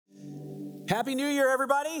Happy New Year,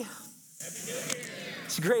 everybody.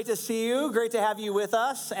 It's great to see you. Great to have you with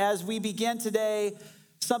us as we begin today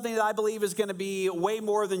something that I believe is going to be way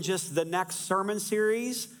more than just the next sermon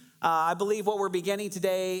series. I believe what we're beginning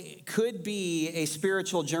today could be a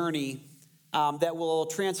spiritual journey that will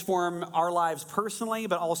transform our lives personally,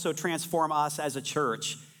 but also transform us as a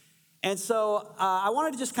church. And so I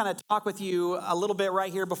wanted to just kind of talk with you a little bit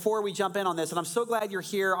right here before we jump in on this. And I'm so glad you're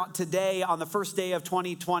here today on the first day of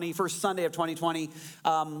 2020, first Sunday of 2020,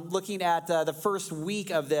 looking at the first week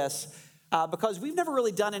of this, because we've never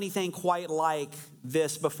really done anything quite like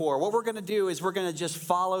this before. What we're going to do is we're going to just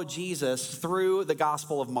follow Jesus through the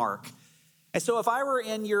Gospel of Mark. And so if I were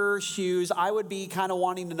in your shoes, I would be kind of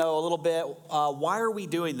wanting to know a little bit, why are we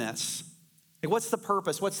doing this? Like, what's the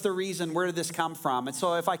purpose? What's the reason? Where did this come from? And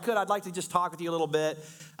so if I could, I'd like to just talk with you a little bit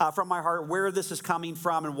from my heart where this is coming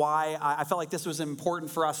from and why I felt like this was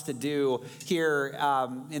important for us to do here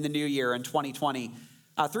in the new year in 2020.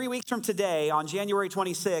 3 weeks from today, on January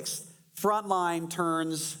 26th, Frontline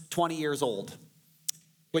turns 20 years old,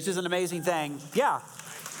 which is an amazing thing. Yeah,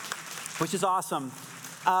 which is awesome.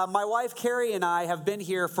 My wife, Carrie, and I have been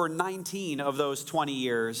here for 19 of those 20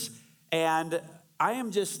 years. And I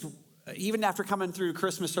am just... Even after coming through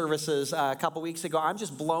Christmas services a couple weeks ago, I'm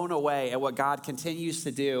just blown away at what God continues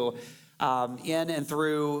to do in and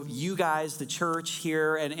through you guys, the church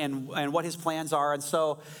here, and what his plans are. And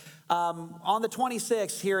so on the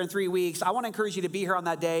 26th here in 3 weeks, I want to encourage you to be here on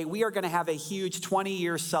that day. We are going to have a huge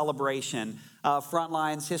 20-year celebration of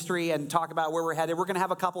Frontline's history and talk about where we're headed. We're going to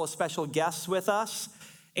have a couple of special guests with us.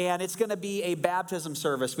 And it's going to be a baptism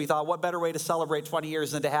service. We thought, what better way to celebrate 20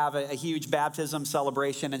 years than to have a huge baptism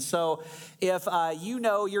celebration? And so if you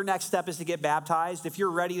know your next step is to get baptized, if you're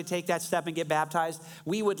ready to take that step and get baptized,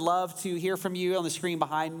 we would love to hear from you on the screen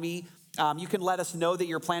behind me. You can let us know that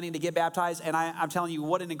you're planning to get baptized. And I'm telling you,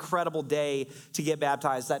 what an incredible day to get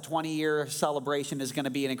baptized. That 20-year celebration is going to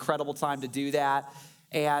be an incredible time to do that.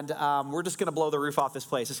 And we're just going to blow the roof off this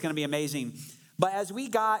place. It's going to be amazing. But as we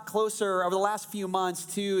got closer over the last few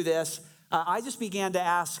months to this, I just began to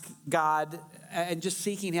ask God and just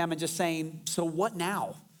seeking him and just saying, so what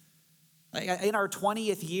now? In our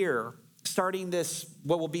 20th year, starting this,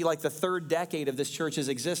 what will be like the third decade of this church's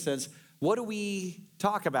existence, what do we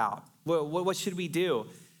talk about? What should we do?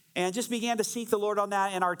 And just began to seek the Lord on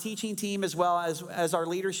that. And our teaching team, as well as our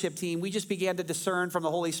leadership team, we just began to discern from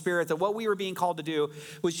the Holy Spirit that what we were being called to do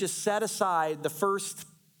was just set aside the first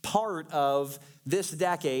part of this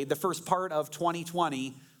decade, the first part of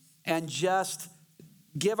 2020, and just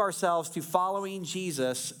give ourselves to following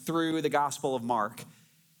Jesus through the Gospel of Mark.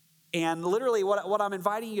 And literally what I'm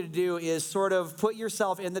inviting you to do is sort of put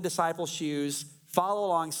yourself in the disciples' shoes, follow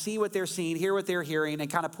along, see what they're seeing, hear what they're hearing, and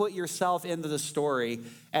kind of put yourself into the story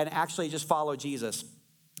and actually just follow Jesus.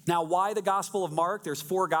 Now, why the Gospel of Mark? There's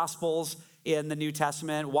 4 Gospels in the New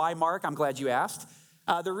Testament. Why Mark? I'm glad you asked.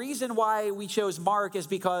 The reason why we chose Mark is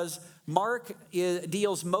because Mark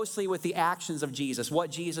deals mostly with the actions of Jesus,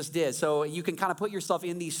 what Jesus did. So you can kind of put yourself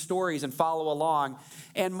in these stories and follow along.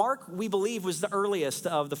 And Mark, we believe, was the earliest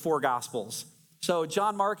of the 4 Gospels. So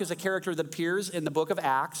John Mark is a character that appears in the book of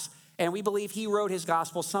Acts, and we believe he wrote his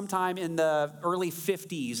gospel sometime in the early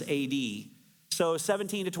 50s AD. So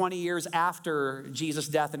 17 to 20 years after Jesus'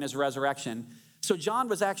 death and his resurrection. So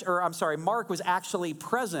Mark was actually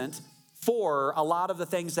present for a lot of the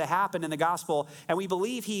things that happened in the gospel. And we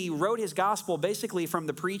believe he wrote his gospel basically from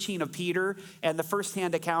the preaching of Peter and the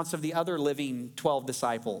firsthand accounts of the other living 12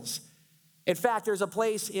 disciples. In fact, there's a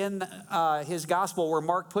place in his gospel where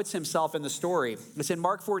Mark puts himself in the story. It's in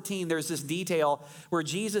Mark 14. There's this detail where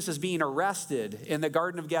Jesus is being arrested in the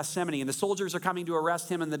Garden of Gethsemane, and the soldiers are coming to arrest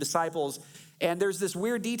him and the disciples. And there's this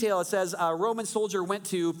weird detail. It says a Roman soldier went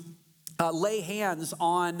to lay hands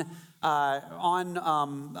on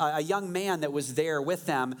a young man that was there with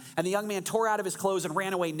them, and the young man tore out of his clothes and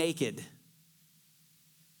ran away naked.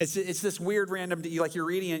 It's this weird random, like you're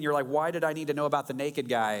reading it and you're like, why did I need to know about the naked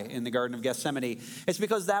guy in the Garden of Gethsemane? It's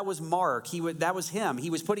because that was Mark. That was him. He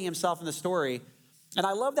was putting himself in the story. And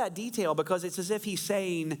I love that detail because it's as if he's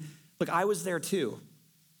saying, look, I was there too.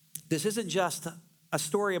 This isn't just a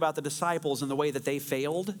story about the disciples and the way that they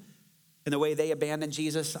failed and the way they abandoned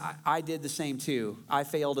Jesus. I did the same too. I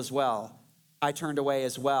failed as well. I turned away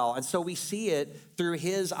as well. And so we see it through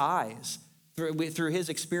his eyes, through his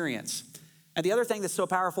experience. And the other thing that's so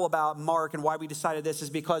powerful about Mark and why we decided this is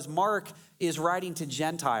because Mark is writing to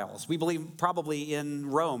Gentiles. We believe probably in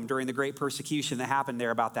Rome during the great persecution that happened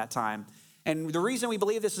there about that time. And the reason we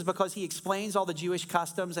believe this is because he explains all the Jewish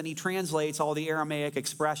customs and he translates all the Aramaic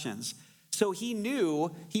expressions. So he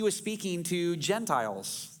knew he was speaking to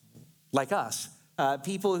Gentiles like us.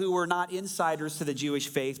 people who were not insiders to the Jewish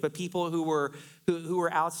faith, but people who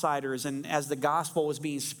were outsiders, and as the gospel was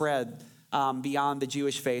being spread beyond the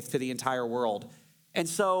Jewish faith to the entire world. And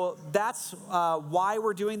so that's why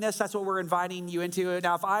we're doing this. That's what we're inviting you into.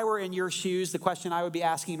 Now, if I were in your shoes, the question I would be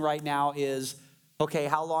asking right now is, okay,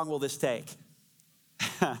 how long will this take?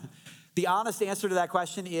 The honest answer to that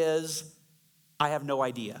question is, I have no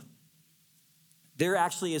idea. There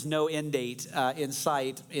actually is no end date in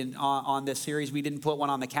sight on this series. We didn't put one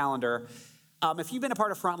on the calendar. If you've been a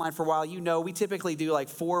part of Frontline for a while, you know we typically do like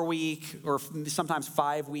 4-week or sometimes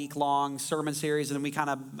 5-week long sermon series, and then we kind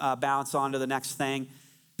of bounce on to the next thing.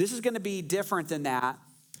 This is going to be different than that.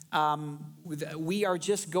 We are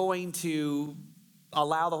just going to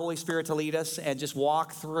allow the Holy Spirit to lead us and just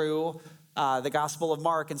walk through the Gospel of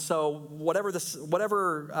Mark. And so whatever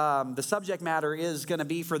the subject matter is going to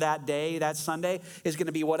be for that day, that Sunday, is going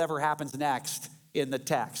to be whatever happens next in the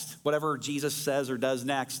text. Whatever Jesus says or does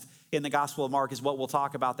next in the Gospel of Mark is what we'll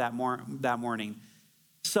talk about that morning.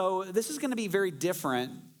 So this is going to be very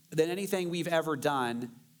different than anything we've ever done.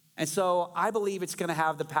 And so I believe it's going to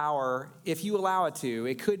have the power, if you allow it to.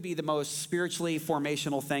 It could be the most spiritually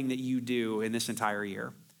formational thing that you do in this entire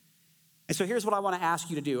year. And so here's what I want to ask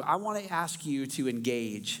you to do. I want to ask you to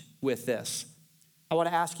engage with this. I want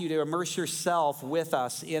to ask you to immerse yourself with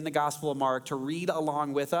us in the Gospel of Mark, to read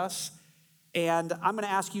along with us. And I'm going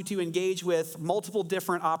to ask you to engage with multiple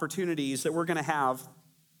different opportunities that we're going to have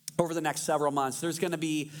over the next several months. There's going to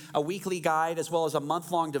be a weekly guide as well as a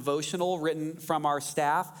month-long devotional written from our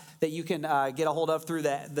staff that you can get a hold of through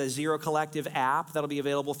the Zero Collective app. That'll be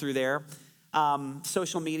available through there.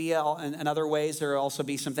 Social media and other ways, there will also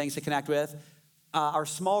be some things to connect with. Our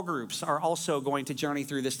small groups are also going to journey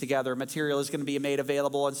through this together. Material is going to be made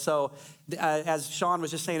available. And so, as Sean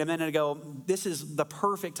was just saying a minute ago, this is the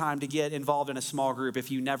perfect time to get involved in a small group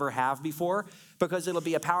if you never have before, because it'll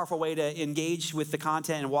be a powerful way to engage with the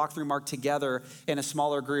content and walk through Mark together in a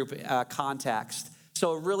smaller group context.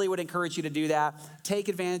 So I really would encourage you to do that. Take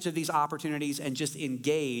advantage of these opportunities and just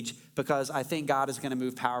engage, because I think God is going to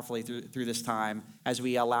move powerfully through this time as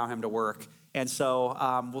we allow him to work. And so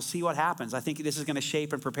we'll see what happens. I think this is going to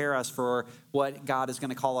shape and prepare us for what God is going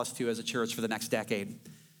to call us to as a church for the next decade.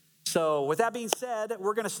 So with that being said,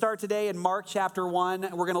 we're going to start today in Mark chapter 1.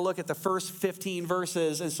 We're going to look at the first 15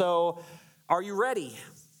 verses. And so are you ready?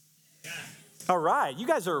 Yeah. All right. You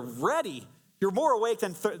guys are ready. You're more awake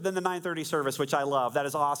than the 9:30 service, which I love. That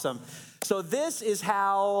is awesome. So this is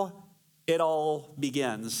how it all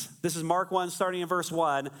begins. This is Mark 1, starting in verse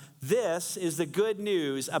 1. This is the good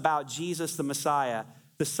news about Jesus the Messiah,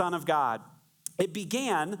 the Son of God. It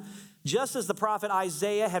began just as the prophet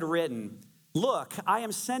Isaiah had written, "Look, I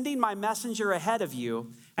am sending my messenger ahead of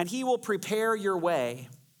you, and he will prepare your way.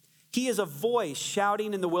 He is a voice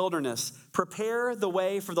shouting in the wilderness, 'Prepare the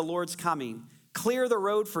way for the Lord's coming. Clear the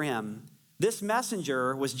road for him.' This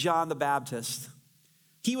messenger was John the Baptist.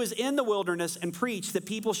 He was in the wilderness and preached that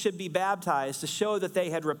people should be baptized to show that they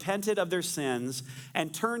had repented of their sins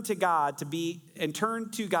and turned to God to be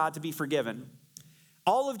forgiven.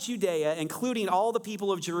 All of Judea, including all the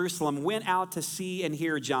people of Jerusalem, went out to see and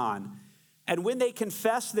hear John. And when they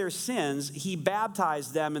confessed their sins, he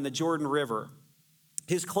baptized them in the Jordan River.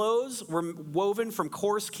 His clothes were woven from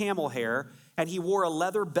coarse camel hair, and he wore a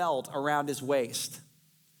leather belt around his waist.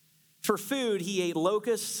 For food, he ate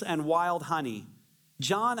locusts and wild honey.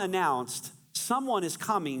 John announced, 'Someone is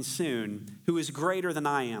coming soon who is greater than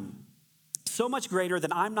I am. So much greater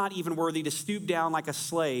that I'm not even worthy to stoop down like a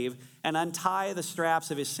slave and untie the straps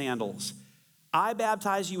of his sandals. I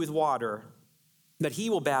baptize you with water, but he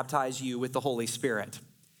will baptize you with the Holy Spirit.'"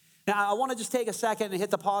 Now, I want to just take a second and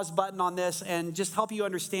hit the pause button on this and just help you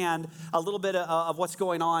understand a little bit of what's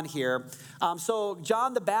going on here. So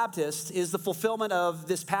John the Baptist is the fulfillment of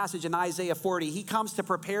this passage in Isaiah 40. He comes to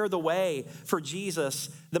prepare the way for Jesus,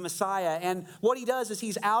 the Messiah. And what he does is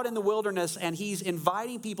he's out in the wilderness and he's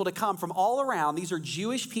inviting people to come from all around. These are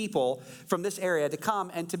Jewish people from this area to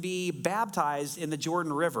come and to be baptized in the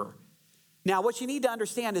Jordan River. Now, what you need to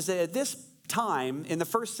understand is that at this time in the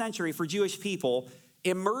first century for Jewish people,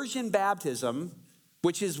 immersion baptism,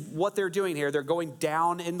 which is what they're doing here, they're going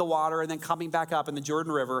down in the water and then coming back up in the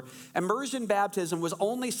Jordan River. Immersion baptism was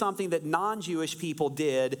only something that non-Jewish people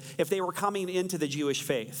did if they were coming into the Jewish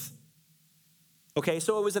faith. Okay,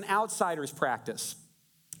 so it was an outsider's practice.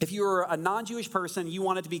 If you were a non-Jewish person, you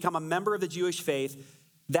wanted to become a member of the Jewish faith,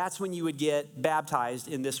 that's when you would get baptized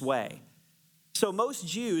in this way. So most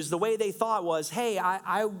Jews, the way they thought was, hey,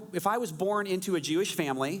 if I was born into a Jewish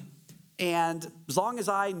family, and as long as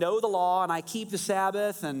I know the law and I keep the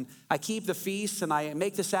Sabbath and I keep the feasts and I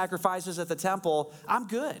make the sacrifices at the temple, I'm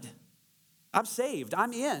good. I'm saved.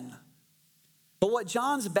 I'm in. But what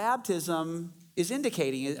John's baptism is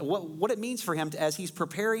indicating, what it means for him as he's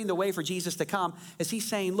preparing the way for Jesus to come, is he's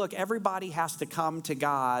saying, look, everybody has to come to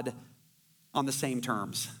God on the same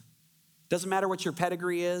terms. Doesn't matter what your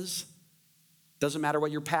pedigree is. Doesn't matter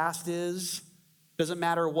what your past is. Doesn't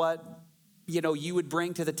matter what you would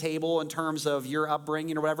bring to the table in terms of your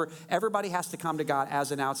upbringing or whatever. Everybody has to come to God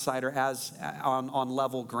as an outsider, as on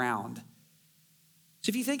level ground. So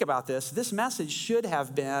if you think about this message should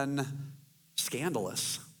have been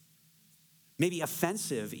scandalous, maybe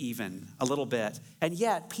offensive even a little bit. And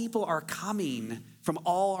yet people are coming from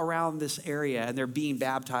all around this area and they're being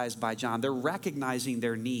baptized by John. They're recognizing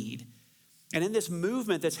their need. And in this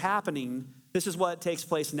movement that's happening, this is what takes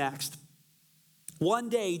place next. One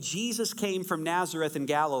day, Jesus came from Nazareth in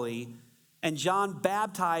Galilee, and John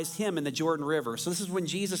baptized him in the Jordan River. So this is when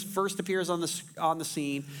Jesus first appears on the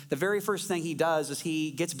scene. The very first thing he does is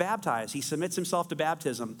he gets baptized. He submits himself to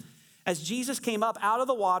baptism. As Jesus came up out of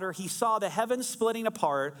the water, he saw the heavens splitting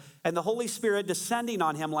apart and the Holy Spirit descending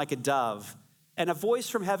on him like a dove. And a voice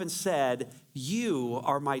from heaven said, "You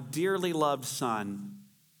are my dearly loved Son,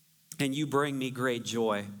 and you bring me great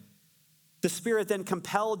joy." The Spirit then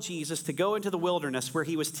compelled Jesus to go into the wilderness where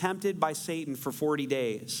he was tempted by Satan for 40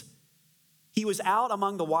 days. He was out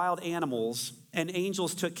among the wild animals, and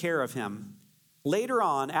angels took care of him. Later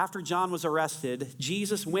on, after John was arrested,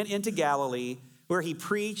 Jesus went into Galilee where he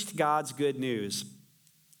preached God's good news.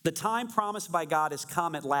 "The time promised by God has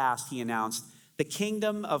come at last," he announced. "The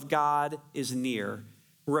kingdom of God is near.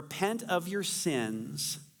 Repent of your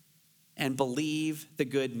sins and believe the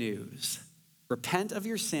good news." Repent of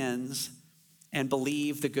your sins and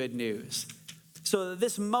believe the good news. So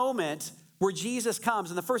this moment where Jesus comes,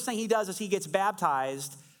 and the first thing he does is he gets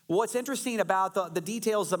baptized. What's interesting about the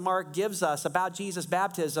details that Mark gives us about Jesus'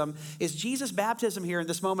 baptism is Jesus' baptism here in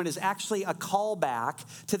this moment is actually a callback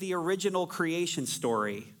to the original creation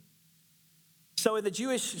story. So in the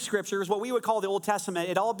Jewish scriptures, what we would call the Old Testament,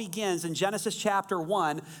 it all begins in Genesis chapter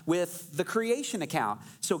 1 with the creation account.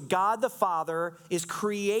 So God the Father is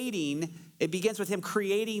creating, it begins with him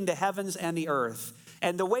creating the heavens and the earth.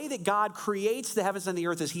 And the way that God creates the heavens and the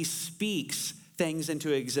earth is he speaks things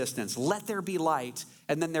into existence. Let there be light,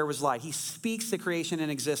 and then there was light. He speaks the creation in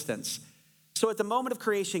existence. So at the moment of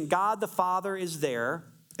creation, God the Father is there.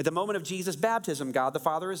 At the moment of Jesus' baptism, God the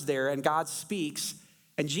Father is there, and God speaks.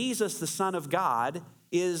 And Jesus, the Son of God,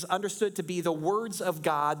 is understood to be the words of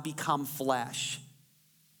God become flesh.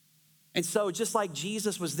 And so just like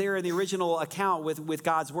Jesus was there in the original account with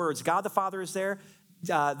God's words, God the Father is there,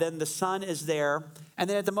 then the Son is there. And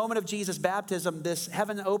then at the moment of Jesus' baptism, this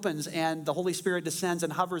heaven opens and the Holy Spirit descends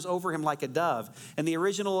and hovers over him like a dove. In the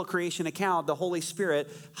original creation account, the Holy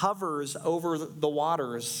Spirit hovers over the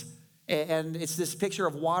waters. And it's this picture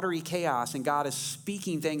of watery chaos, and God is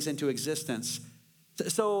speaking things into existence.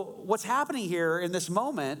 So what's happening here in this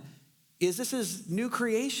moment is this is new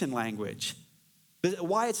creation language.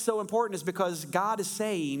 Why it's so important is because God is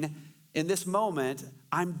saying in this moment,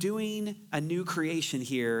 I'm doing a new creation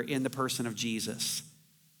here in the person of Jesus.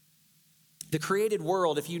 The created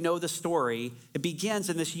world, if you know the story, it begins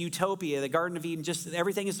in this utopia, the Garden of Eden, just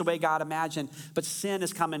everything is the way God imagined, but sin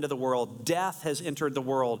has come into the world. Death has entered the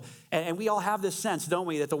world. And we all have this sense, don't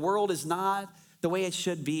we, that the world is not the way it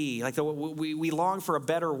should be. Like we long for a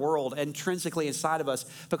better world intrinsically inside of us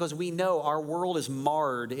because we know our world is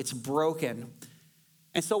marred, it's broken.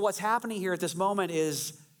 And so what's happening here at this moment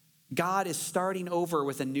is God is starting over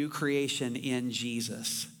with a new creation in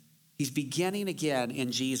Jesus. He's beginning again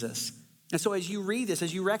in Jesus. And so as you read this,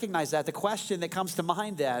 as you recognize that, the question that comes to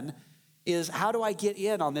mind then is, how do I get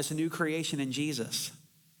in on this new creation in Jesus?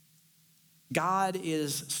 God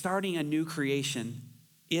is starting a new creation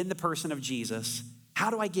in the person of Jesus. How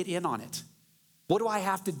do I get in on it? What do I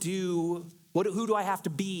have to do? Who do I have to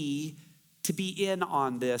be in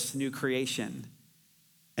on this new creation?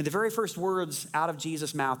 And the very first words out of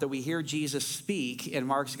Jesus' mouth that we hear Jesus speak in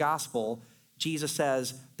Mark's gospel, Jesus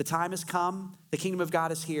says, the time has come, the kingdom of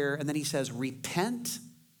God is here. And then he says, repent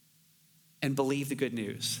and believe the good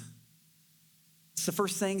news. It's the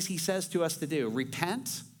first things he says to us to do.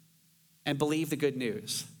 Repent and believe the good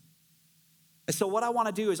news. And so what I want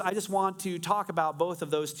to do is I just want to talk about both of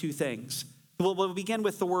those two things. We'll begin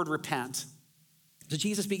with the word repent. So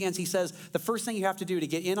Jesus begins, he says, the first thing you have to do to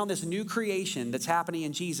get in on this new creation that's happening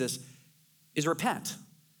in Jesus is repent.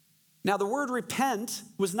 Now, the word repent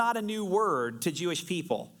was not a new word to Jewish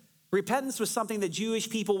people. Repentance was something that Jewish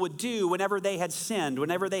people would do whenever they had sinned,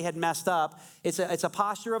 whenever they had messed up. It's a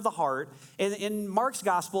posture of the heart. In Mark's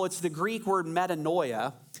gospel, it's the Greek word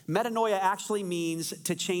metanoia. Metanoia actually means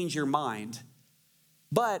to change your mind.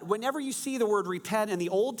 But whenever you see the word repent in the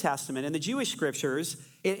Old Testament, in the Jewish scriptures,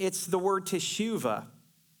 it's the word teshuvah.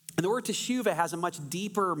 And the word teshuvah has a much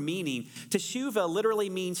deeper meaning. Teshuvah literally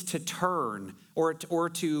means to turn or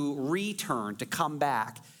to return, to come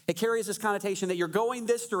back. It carries this connotation that you're going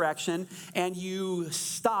this direction and you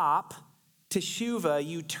stop. Teshuvah,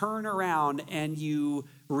 you turn around and you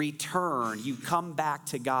return. You come back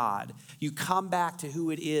to God. You come back to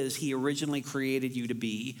who it is He originally created you to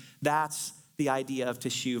be. That's the idea of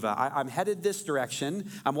teshuvah. I'm headed this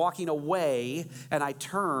direction. I'm walking away and I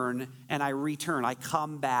turn and I return. I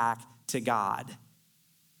come back to God.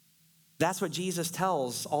 That's what Jesus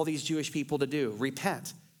tells all these Jewish people to do.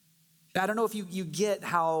 Repent. I don't know if you get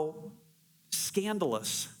how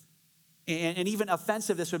scandalous and even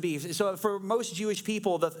offensive this would be. So for most Jewish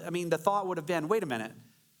people, the thought would have been, wait a minute.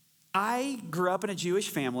 I grew up in a Jewish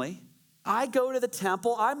family. I go to the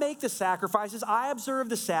temple. I make the sacrifices. I observe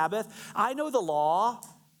the Sabbath. I know the law.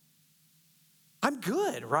 I'm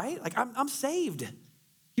good, right? Like I'm saved.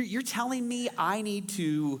 You're telling me I need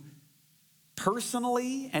to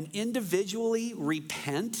personally and individually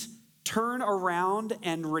repent, turn around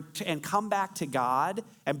and come back to God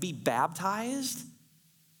and be baptized?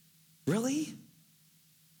 Really?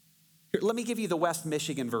 Here, let me give you the West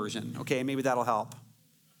Michigan version, okay? Maybe that'll help.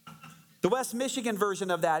 The West Michigan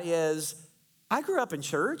version of that is, I grew up in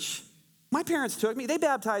church. My parents took me. They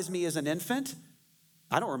baptized me as an infant.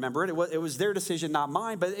 I don't remember it. It was their decision, not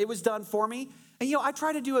mine, but it was done for me. And, I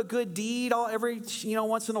try to do a good deed every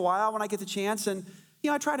once in a while when I get the chance. And,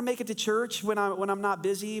 I try to make it to church when I'm not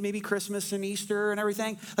busy, maybe Christmas and Easter and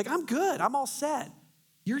everything. Like, I'm good. I'm all set.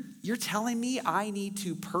 You're telling me I need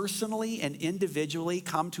to personally and individually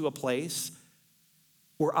come to a place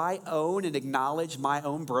where I own and acknowledge my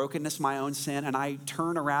own brokenness, my own sin, and I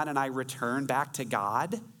turn around and I return back to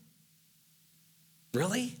God?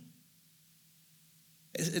 Really?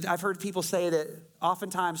 I've heard people say that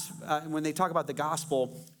oftentimes when they talk about the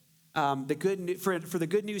gospel, for the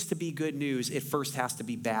good news to be good news, it first has to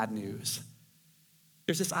be bad news.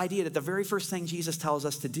 There's this idea that the very first thing Jesus tells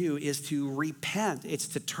us to do is to repent. It's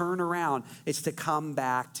to turn around. It's to come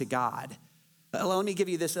back to God. Let me give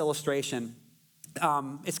you this illustration.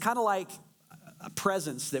 It's kind of like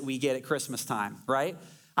presents that we get at Christmas time, right?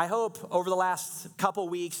 I hope over the last couple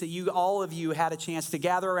weeks that all of you had a chance to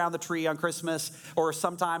gather around the tree on Christmas or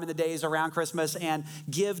sometime in the days around Christmas and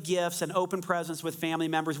give gifts and open presents with family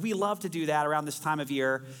members. We love to do that around this time of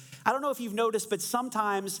year. I don't know if you've noticed, but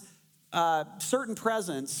sometimes certain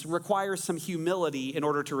presents require some humility in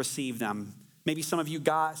order to receive them. Maybe some of you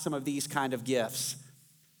got some of these kind of gifts.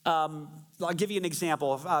 I'll give you an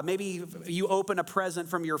example. Maybe you open a present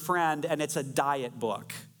from your friend and it's a diet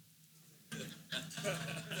book.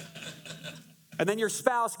 And then your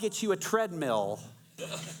spouse gets you a treadmill.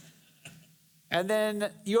 And then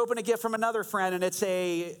you open a gift from another friend and it's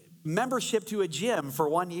a membership to a gym for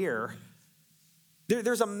 1 year.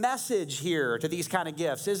 There's a message here to these kind of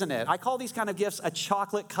gifts, isn't it? I call these kind of gifts a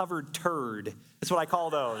chocolate-covered turd. That's what I call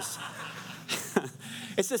those.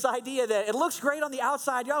 It's this idea that it looks great on the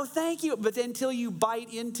outside. Oh, thank you. But until you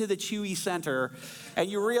bite into the chewy center and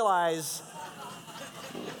you realize,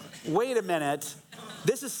 wait a minute,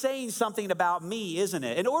 this is saying something about me, isn't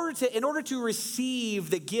it? In order to receive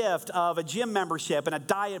the gift of a gym membership and a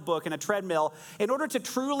diet book and a treadmill, in order to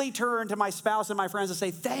truly turn to my spouse and my friends and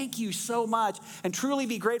say, thank you so much, and truly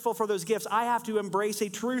be grateful for those gifts, I have to embrace a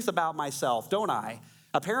truth about myself, don't I?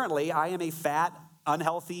 Apparently, I am a fat,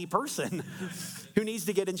 unhealthy person who needs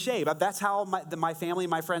to get in shape. That's how my family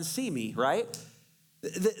and my friends see me, right?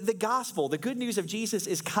 The gospel, the good news of Jesus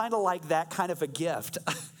is kind of like that kind of a gift.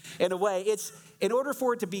 In a way, in order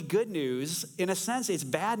for it to be good news, in a sense, it's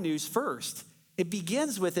bad news first. It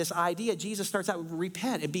begins with this idea. Jesus starts out with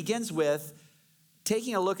repent. It begins with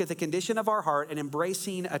taking a look at the condition of our heart and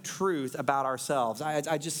embracing a truth about ourselves.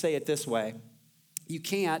 I just say it this way. You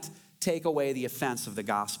can't take away the offense of the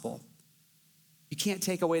gospel. You can't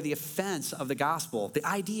take away the offense of the gospel. The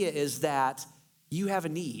idea is that you have a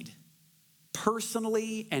need.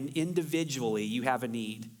 Personally and individually, you have a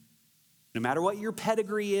need. No matter what your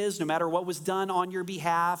pedigree is, no matter what was done on your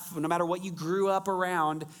behalf, no matter what you grew up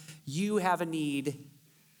around, you have a need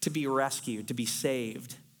to be rescued, to be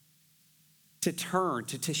saved, to turn,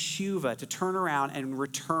 to teshuvah, to turn around and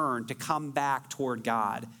return, to come back toward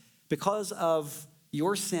God. Because of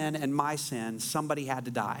your sin and my sin, somebody had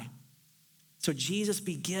to die. So Jesus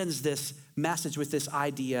begins this message with this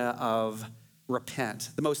idea of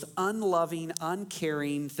repent. The most unloving,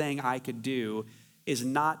 uncaring thing I could do is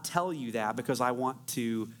not tell you that because I want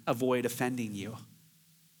to avoid offending you.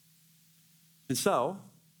 And so,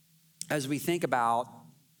 as we think about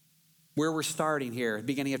where we're starting here,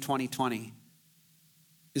 beginning of 2020,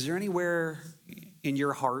 is there anywhere in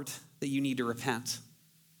your heart that you need to repent?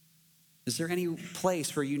 Is there any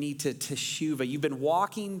place where you need to teshuva? You've been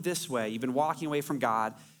walking this way, you've been walking away from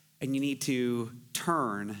God, and you need to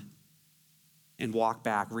turn and walk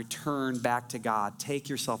back, return back to God, take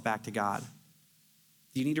yourself back to God.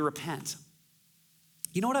 You need to repent.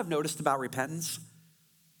 You know what I've noticed about repentance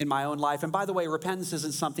in my own life? And by the way, repentance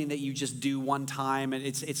isn't something that you just do one time, and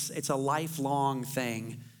it's a lifelong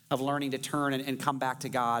thing of learning to turn and come back to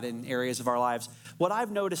God in areas of our lives. What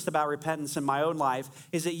I've noticed about repentance in my own life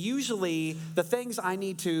is that usually the things I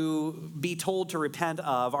need to be told to repent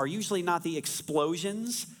of are usually not the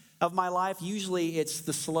explosions of my life. Usually it's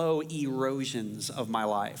the slow erosions of my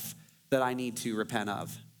life that I need to repent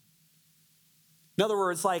of. In other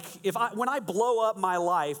words, like when I blow up my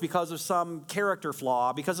life because of some character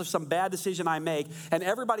flaw, because of some bad decision I make, and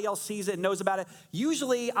everybody else sees it and knows about it,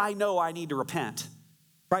 usually I know I need to repent.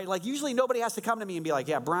 Right? Like usually nobody has to come to me and be like,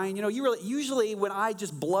 yeah, Brian, usually when I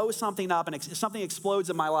just blow something up and something explodes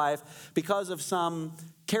in my life because of some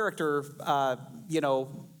character,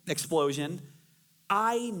 explosion,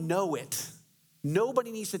 I know it.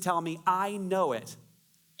 Nobody needs to tell me, I know it.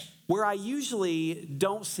 Where I usually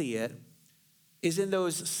don't see it is in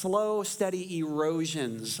those slow, steady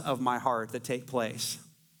erosions of my heart that take place.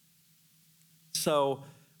 So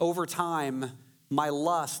over time, my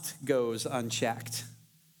lust goes unchecked,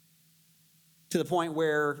 to the point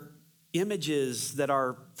where images that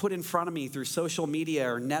are put in front of me through social media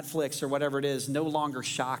or Netflix or whatever it is no longer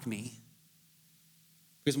shock me,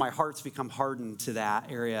 because my heart's become hardened to that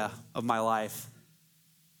area of my life.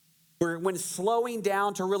 Where when slowing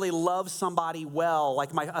down to really love somebody well,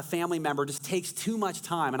 like a family member, just takes too much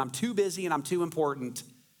time, and I'm too busy and I'm too important,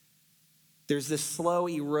 there's this slow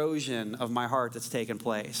erosion of my heart that's taken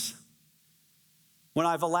place. When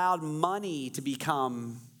I've allowed money to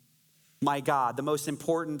become my God, the most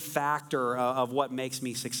important factor of what makes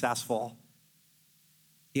me successful.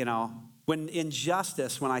 When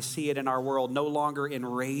injustice, when I see it in our world, no longer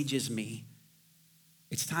enrages me,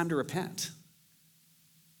 it's time to repent.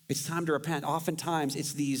 It's time to repent. Oftentimes,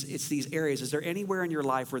 it's these areas. Is there anywhere in your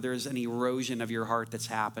life where there's an erosion of your heart that's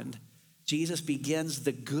happened? Jesus begins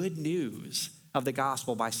the good news of the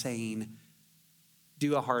gospel by saying,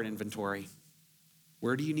 do a heart inventory.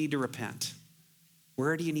 Where do you need to repent?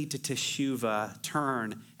 Where do you need to teshuva,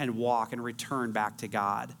 turn and walk and return back to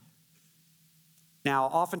God? Now,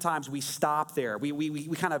 oftentimes we stop there.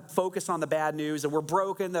 We kind of focus on the bad news, that we're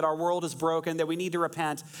broken, that our world is broken, that we need to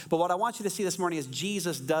repent. But what I want you to see this morning is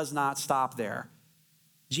Jesus does not stop there.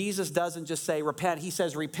 Jesus doesn't just say repent. He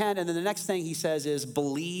says repent, and then the next thing he says is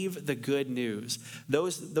believe the good news.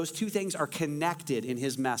 Those two things are connected in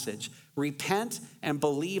his message. Repent and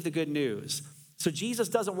believe the good news. So Jesus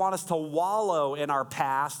doesn't want us to wallow in our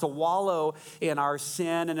past, to wallow in our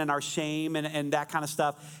sin and in our shame and that kind of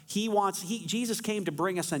stuff. Jesus came to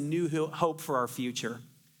bring us a new hope for our future.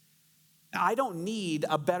 I don't need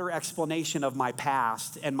a better explanation of my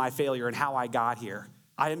past and my failure and how I got here.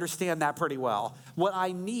 I understand that pretty well. What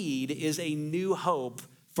I need is a new hope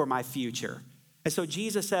for my future. And so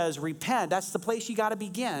Jesus says, repent. That's the place you got to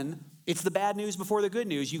begin. It's the bad news before the good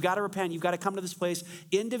news. You've got to repent. You've got to come to this place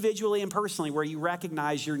individually and personally where you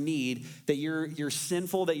recognize your need, that you're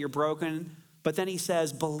sinful, that you're broken. But then he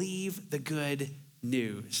says, believe the good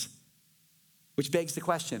news, which begs the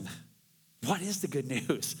question, what is the good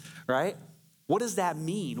news, right? What does that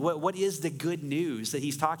mean? What is the good news that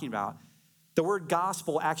he's talking about? The word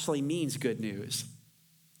gospel actually means good news.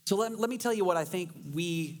 So let me tell you what I think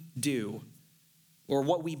we do, or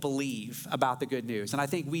what we believe about the good news. And I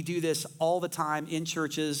think we do this all the time in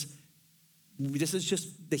churches. This is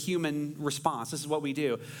just the human response. This is what we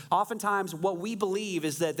do. Oftentimes, what we believe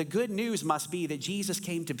is that the good news must be that Jesus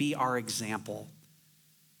came to be our example.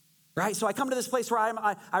 Right? So I come to this place where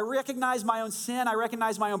I recognize my own sin. I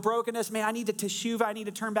recognize my own brokenness. Man, I need to teshuva. I need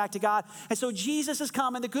to turn back to God. And so Jesus has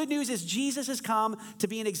come. And the good news is Jesus has come to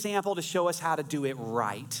be an example to show us how to do it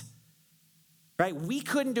right. Right? We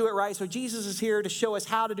couldn't do it right, so Jesus is here to show us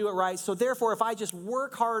how to do it right. So therefore, if I just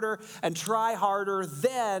work harder and try harder,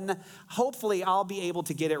 then hopefully I'll be able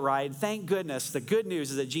to get it right. And thank goodness, the good news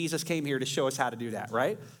is that Jesus came here to show us how to do that,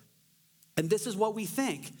 right? And this is what we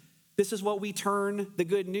think. This is what we turn the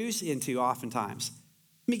good news into oftentimes.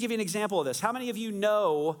 Let me give you an example of this. How many of you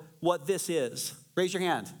know what this is? Raise your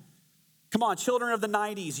hand. Come on, children of the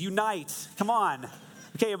 90s, unite. Come on.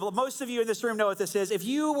 Okay, well, most of you in this room know what this is. If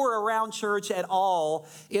you were around church at all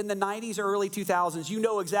in the 90s or early 2000s, you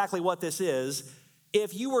know exactly what this is.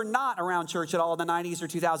 If you were not around church at all in the 90s or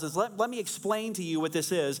 2000s, let me explain to you what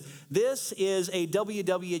this is. This is a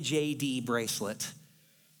WWJD bracelet.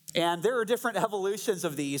 And there are different evolutions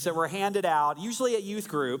of these that were handed out, usually at youth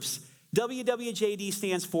groups. WWJD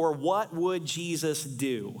stands for What Would Jesus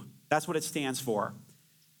Do? That's what it stands for.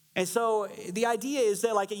 And so the idea is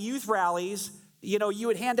that like at youth rallies, you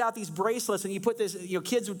would hand out these bracelets and you put this,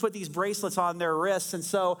 kids would put these bracelets on their wrists. And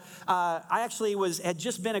so I actually had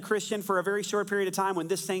just been a Christian for a very short period of time when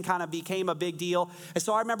this thing kind of became a big deal. And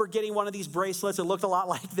so I remember getting one of these bracelets that looked a lot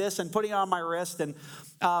like this and putting it on my wrist. And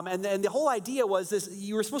then the whole idea was this: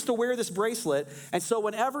 you were supposed to wear this bracelet. And so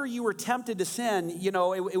whenever you were tempted to sin,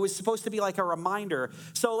 it was supposed to be like a reminder.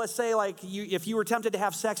 So let's say if you were tempted to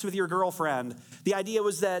have sex with your girlfriend, the idea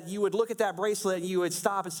was that you would look at that bracelet and you would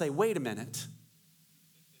stop and say, wait a minute.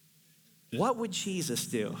 What would Jesus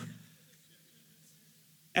do?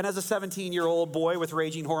 And as a 17-year-old boy with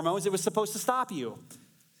raging hormones, it was supposed to stop you.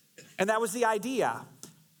 And that was the idea.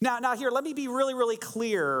 Now here, let me be really, really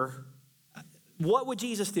clear. What would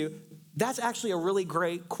Jesus do? That's actually a really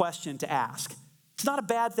great question to ask. It's not a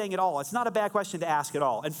bad thing at all. It's not a bad question to ask at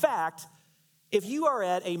all. In fact, if you are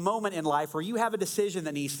at a moment in life where you have a decision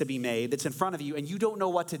that needs to be made that's in front of you and you don't know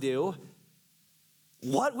what to do,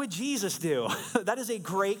 what would Jesus do? That is a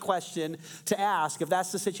great question to ask if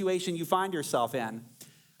that's the situation you find yourself in.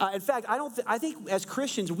 In fact, I think as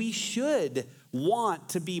Christians, we should want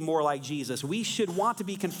to be more like Jesus. We should want to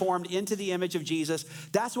be conformed into the image of Jesus.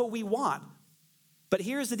 That's what we want. But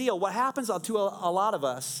here's the deal. What happens to a lot of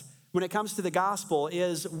us when it comes to the gospel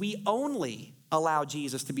is we only allow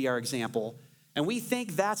Jesus to be our example. And we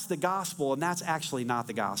think that's the gospel, and that's actually not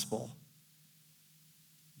the gospel.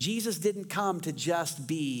 Jesus didn't come to just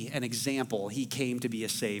be an example. He came to be a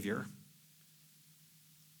savior.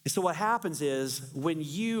 And so what happens is when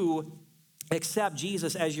you accept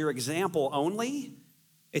Jesus as your example only,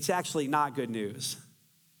 it's actually not good news.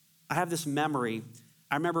 I have this memory.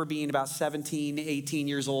 I remember being about 17, 18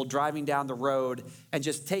 years old, driving down the road and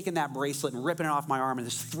just taking that bracelet and ripping it off my arm and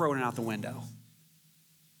just throwing it out the window.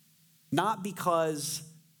 Not because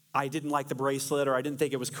I didn't like the bracelet or I didn't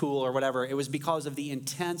think it was cool or whatever. It was because of the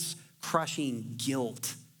intense, crushing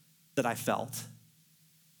guilt that I felt.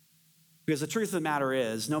 Because the truth of the matter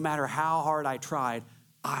is, no matter how hard I tried,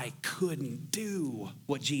 I couldn't do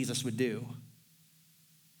what Jesus would do.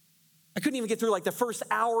 I couldn't even get through like the first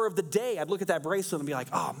hour of the day. I'd look at that bracelet and be like,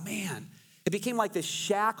 oh man. It became like this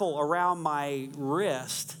shackle around my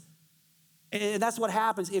wrist. And that's what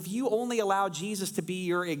happens. If you only allow Jesus to be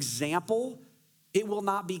your example, it will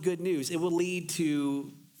not be good news. It will lead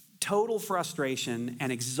to total frustration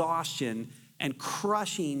and exhaustion and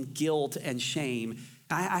crushing guilt and shame.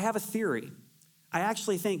 I have a theory. I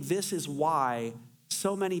actually think this is why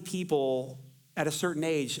so many people at a certain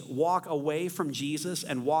age walk away from Jesus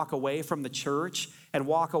and walk away from the church and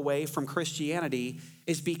walk away from Christianity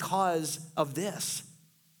is because of this.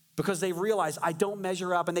 Because they realize I don't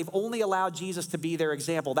measure up, and they've only allowed Jesus to be their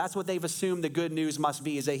example. That's what they've assumed the good news must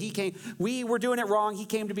be, is that he came, we were doing it wrong, he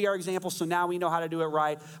came to be our example, so now we know how to do it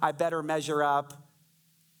right. I better measure up.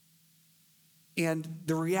 And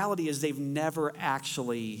the reality is they've never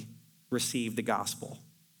actually received the gospel.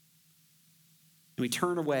 And we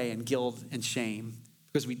turn away in guilt and shame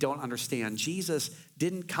because we don't understand. Jesus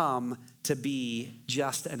didn't come to be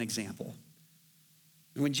just an example.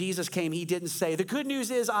 When Jesus came, he didn't say, the good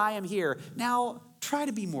news is I am here. Now, try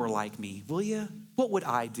to be more like me, will you? What would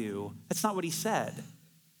I do? That's not what he said.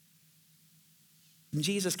 When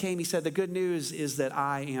Jesus came, he said, the good news is that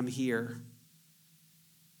I am here.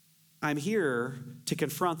 I'm here to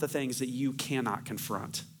confront the things that you cannot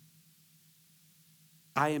confront.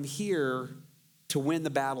 I am here to win the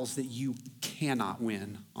battles that you cannot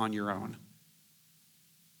win on your own.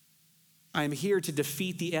 I am here to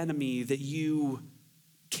defeat the enemy that you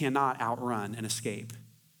cannot outrun and escape,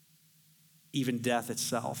 even death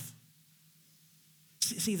itself.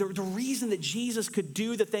 See, the reason that Jesus could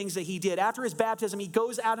do the things that he did, after his baptism, he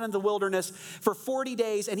goes out into the wilderness for 40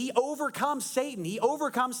 days and he overcomes Satan. He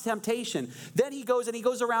overcomes temptation. Then he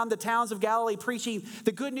goes around the towns of Galilee preaching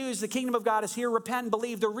the good news, the kingdom of God is here, repent and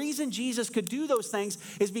believe. The reason Jesus could do those things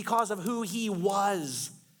is because of who he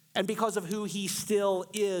was and because of who he still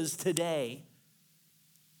is today.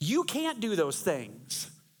 You can't do those things.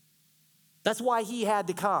 That's why he had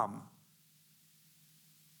to come.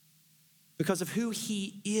 Because of who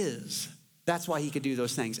he is. That's why he could do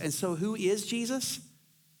those things. And so who is Jesus?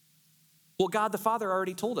 Well, God the Father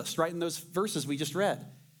already told us right in those verses we just read.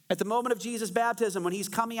 At the moment of Jesus' baptism, when he's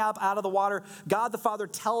coming up out of the water, God the Father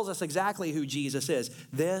tells us exactly who Jesus is.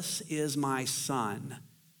 This is my Son,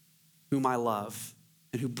 whom I love,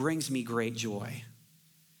 and who brings me great joy.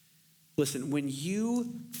 Listen, when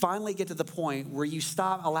you finally get to the point where you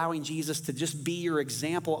stop allowing Jesus to just be your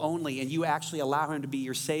example only and you actually allow him to be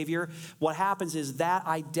your Savior, what happens is that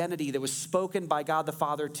identity that was spoken by God the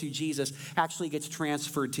Father to Jesus actually gets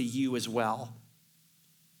transferred to you as well.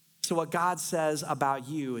 So what God says about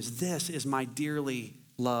you is, this is my dearly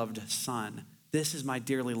loved son. This is my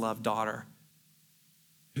dearly loved daughter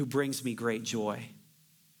who brings me great joy.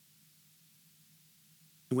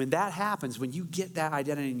 And when that happens, when you get that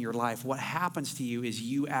identity in your life, what happens to you is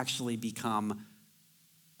you actually become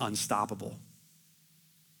unstoppable.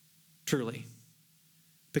 Truly.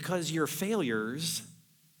 Because your failures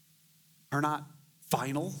are not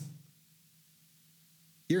final.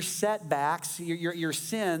 Your setbacks, your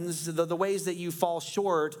sins, the ways that you fall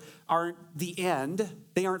short aren't the end.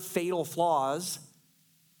 They aren't fatal flaws.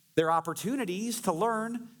 They're opportunities to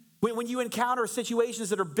learn. When you encounter situations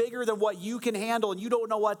that are bigger than what you can handle and you don't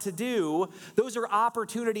know what to do, those are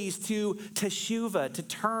opportunities to teshuva,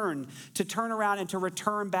 to turn around and to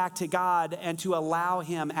return back to God and to allow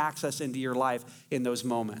him access into your life in those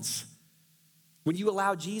moments. When you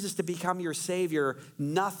allow Jesus to become your Savior,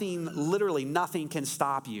 literally nothing can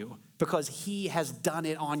stop you because he has done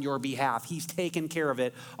it on your behalf. He's taken care of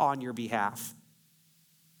it on your behalf.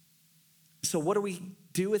 So what do we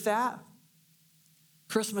do with that?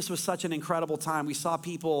 Christmas was such an incredible time. We saw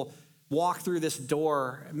people walk through this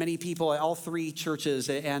door, many people at all three churches,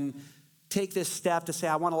 and take this step to say,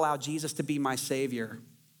 I want to allow Jesus to be my Savior.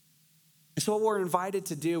 And so what we're invited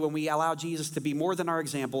to do when we allow Jesus to be more than our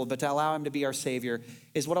example, but to allow him to be our Savior,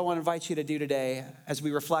 is what I want to invite you to do today as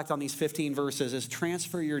we reflect on these 15 verses, is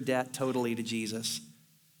transfer your debt totally to Jesus.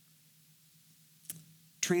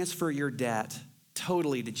 Transfer your debt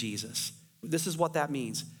totally to Jesus. This is what that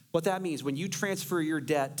means. What that means, when you transfer your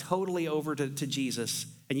debt totally over to Jesus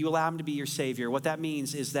and you allow him to be your Savior, what that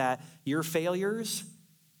means is that your failures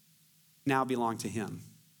now belong to him.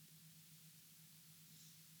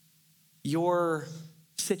 Your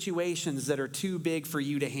situations that are too big for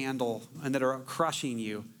you to handle and that are crushing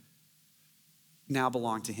you now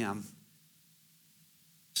belong to him.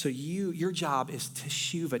 So your job is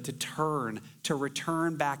teshuva, to turn, to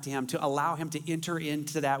return back to him, to allow him to enter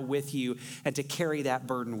into that with you and to carry that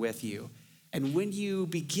burden with you. And when you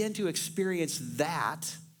begin to experience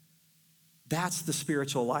that, that's the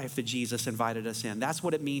spiritual life that Jesus invited us in. That's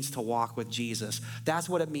what it means to walk with Jesus. That's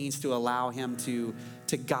what it means to allow him to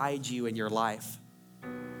guide you in your life.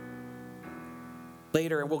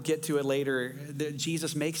 Later, and we'll get to it later,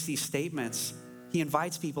 Jesus makes these statements. He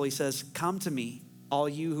invites people, he says, come to me, all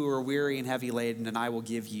you who are weary and heavy laden, and I will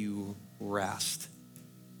give you rest.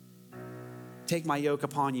 Take my yoke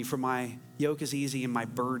upon you, for my yoke is easy and my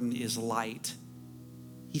burden is light.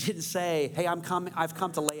 He didn't say, hey, I've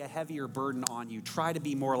come to lay a heavier burden on you. Try to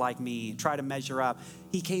be more like me. Try to measure up.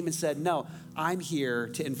 He came and said, no, I'm here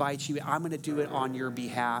to invite you. I'm going to do it on your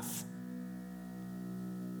behalf.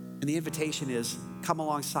 And the invitation is, come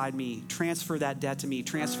alongside me. Transfer that debt to me.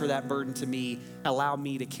 Transfer that burden to me. Allow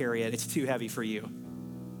me to carry it. It's too heavy for you.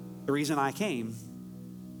 The reason I came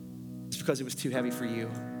is because it was too heavy for you.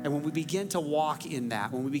 And when we begin to walk in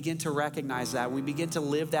that, when we begin to recognize that, when we begin to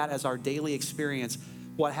live that as our daily experience,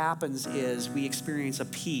 what happens is we experience a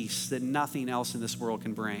peace that nothing else in this world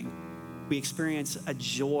can bring. We experience a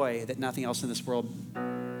joy that nothing else in this world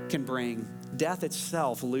can bring. Death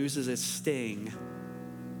itself loses its sting,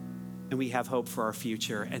 and we have hope for our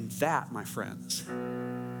future. And that, my friends,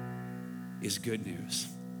 is good news.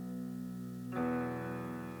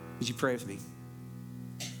 Would you pray with me?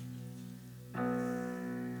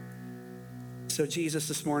 So Jesus,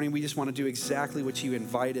 this morning, we just want to do exactly what you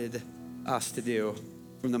invited us to do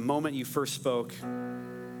from the moment you first spoke.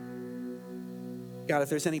 God, if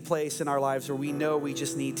there's any place in our lives where we know we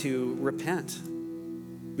just need to repent,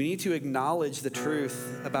 we need to acknowledge the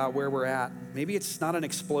truth about where we're at. Maybe it's not an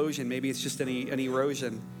explosion, maybe it's just an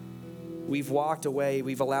erosion. We've walked away,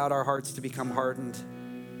 we've allowed our hearts to become hardened.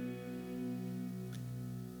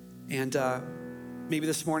 And maybe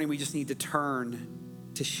this morning we just need to turn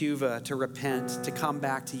to teshuva, to repent, to come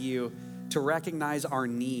back to you, to recognize our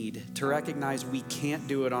need, to recognize we can't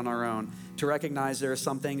do it on our own, to recognize there are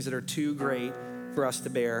some things that are too great for us to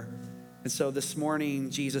bear. And so this morning,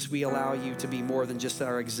 Jesus, we allow you to be more than just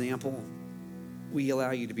our example. We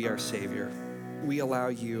allow you to be our Savior. We allow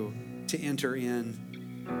you to enter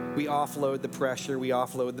in. We offload the pressure, we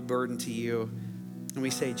offload the burden to you. And we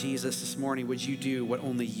say, Jesus, this morning, would you do what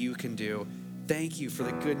only you can do? Thank you for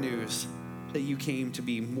the good news that you came to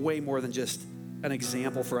be way more than just an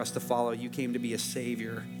example for us to follow. You came to be a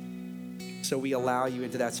Savior. So we allow you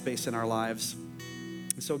into that space in our lives.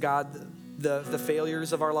 And so God, the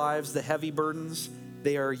failures of our lives, the heavy burdens,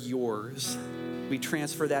 They are yours. We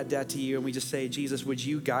transfer that debt to you and we just say, Jesus, would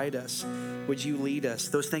you guide us? Would you lead us?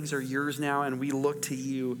 Those things are yours now, and we look to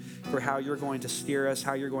you for how you're going to steer us,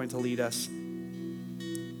 how you're going to lead us.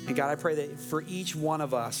 And God, I pray that for each one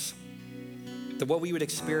of us, that what we would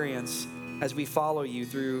experience as we follow you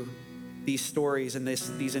through these stories and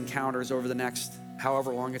these encounters over the next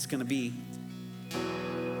however long it's going to be,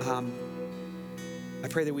 I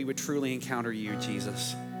pray that we would truly encounter you,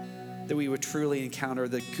 Jesus. That we would truly encounter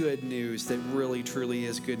the good news that really, truly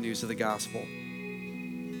is good news of the gospel.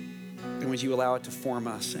 And would you allow it to form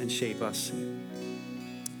us and shape us?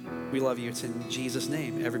 We love you. It's in Jesus'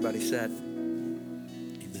 name, everybody said.